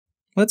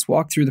Let's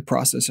walk through the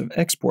process of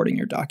exporting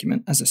your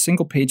document as a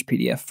single-page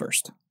PDF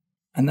first,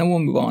 and then we'll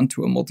move on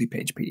to a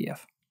multi-page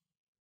PDF.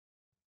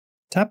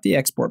 Tap the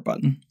Export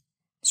button,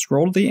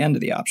 scroll to the end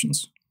of the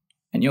options,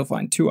 and you'll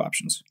find two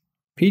options,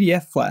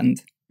 PDF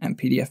Flattened and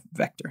PDF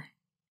Vector.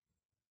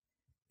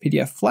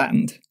 PDF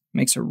Flattened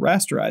makes a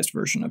rasterized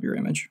version of your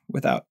image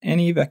without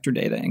any vector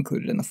data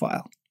included in the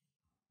file.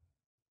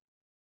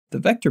 The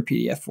vector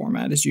PDF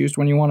format is used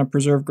when you want to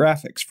preserve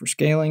graphics for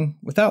scaling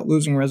without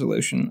losing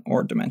resolution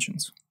or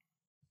dimensions.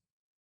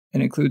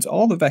 It includes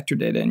all the vector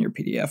data in your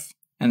PDF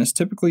and is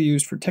typically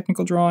used for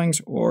technical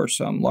drawings or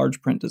some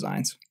large print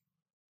designs.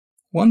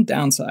 One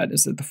downside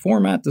is that the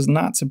format does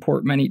not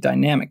support many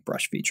dynamic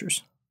brush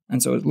features,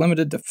 and so is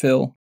limited to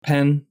fill,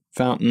 pen,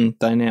 fountain,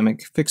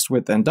 dynamic, fixed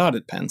width, and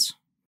dotted pens.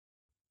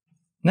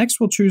 Next,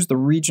 we'll choose the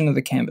region of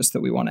the canvas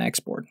that we want to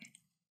export.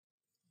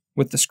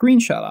 With the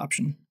screenshot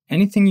option,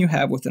 anything you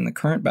have within the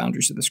current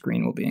boundaries of the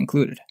screen will be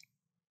included.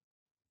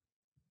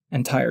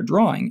 Entire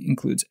drawing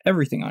includes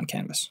everything on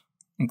canvas,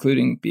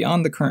 including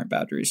beyond the current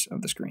boundaries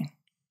of the screen.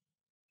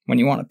 When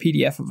you want a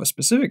PDF of a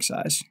specific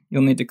size,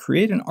 you'll need to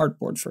create an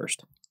artboard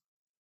first.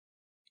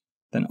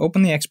 Then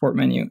open the export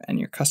menu and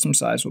your custom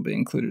size will be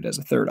included as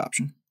a third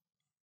option.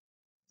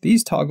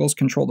 These toggles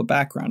control the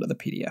background of the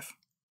PDF.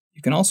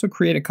 You can also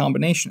create a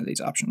combination of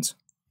these options.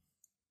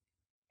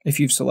 If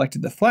you've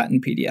selected the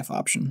flattened PDF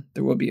option,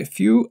 there will be a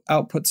few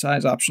output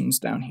size options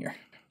down here.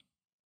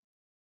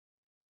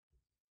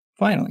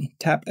 Finally,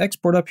 tap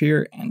Export up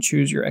here and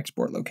choose your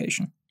export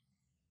location.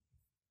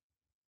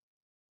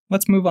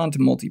 Let's move on to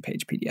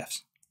multi-page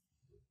PDFs.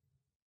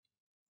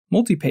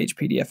 Multi-page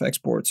PDF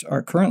exports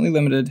are currently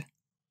limited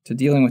to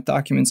dealing with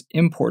documents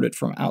imported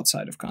from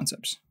outside of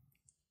Concepts.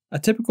 A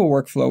typical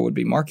workflow would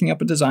be marking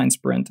up a design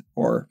sprint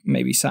or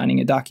maybe signing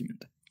a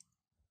document.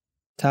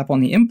 Tap on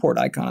the import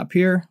icon up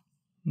here,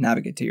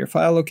 navigate to your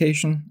file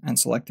location, and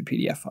select the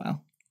PDF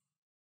file.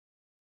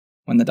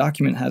 When the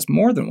document has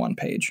more than one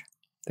page,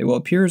 they will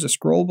appear as a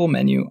scrollable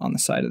menu on the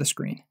side of the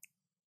screen.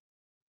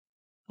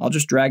 I'll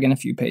just drag in a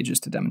few pages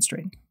to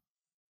demonstrate.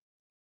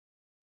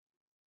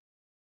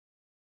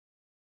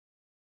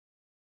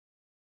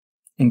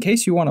 In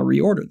case you want to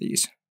reorder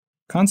these,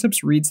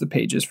 Concepts reads the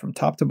pages from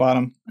top to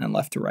bottom and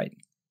left to right.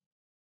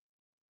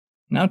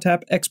 Now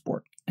tap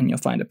Export, and you'll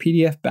find a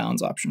PDF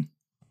Bounds option.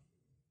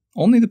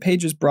 Only the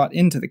pages brought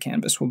into the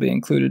canvas will be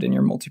included in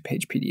your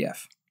multi-page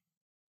PDF.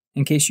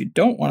 In case you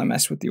don't want to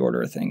mess with the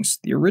order of things,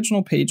 the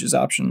Original Pages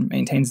option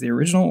maintains the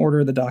original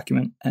order of the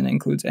document and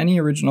includes any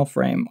original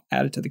frame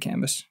added to the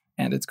canvas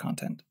and its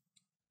content.